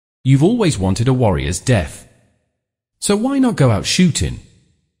You've always wanted a warrior's death. So why not go out shooting?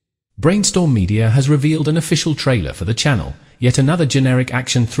 Brainstorm Media has revealed an official trailer for the channel, yet another generic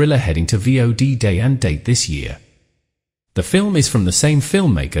action thriller heading to VOD day and date this year. The film is from the same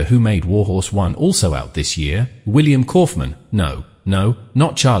filmmaker who made Warhorse 1, also out this year, William Kaufman. No,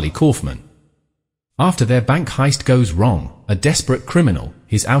 not Charlie Kaufman. After their bank heist goes wrong, a desperate criminal,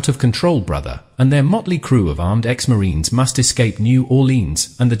 his out-of-control brother, and their motley crew of armed ex-Marines must escape New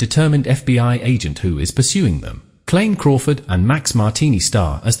Orleans, and the determined FBI agent who is pursuing them, Clayne Crawford and Max Martini,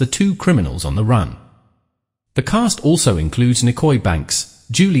 star as the two criminals on the run. The cast also includes Nicoy Banks,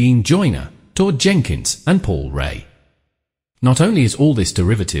 Julianne Joyner, Todd Jenkins, and Paul Ray. Not only is all this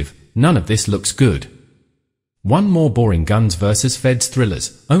derivative, none of this looks good. One more boring guns versus feds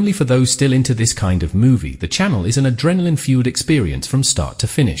thrillers, only for those still into this kind of movie. The channel is an adrenaline-fueled experience from start to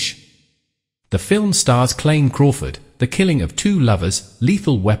finish. The film stars Clayne Crawford, The Killing of Two Lovers,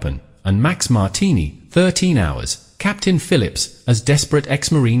 Lethal Weapon, and Max Martini, 13 Hours, Captain Phillips, as desperate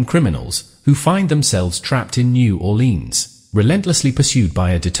ex-Marine criminals who find themselves trapped in New Orleans, relentlessly pursued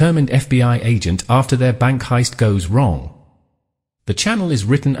by a determined FBI agent after their bank heist goes wrong. The channel is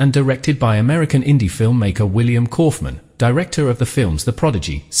written and directed by American indie filmmaker William Kaufman, director of the films The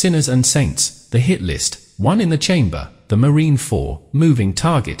Prodigy, Sinners and Saints, The Hit List, One in the Chamber, The Marine 4, Moving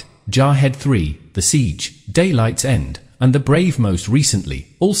Target, Jarhead 3, The Siege, Daylight's End, and The Brave, most recently,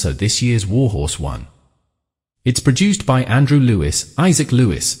 also this year's Warhorse 1. It's produced by Andrew Lewis, Isaac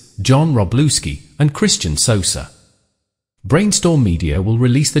Lewis, John Roblewski, and Christian Sosa. Brainstorm Media will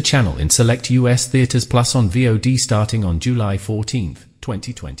release the channel in select US theaters plus on VOD starting on July 14,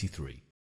 2023.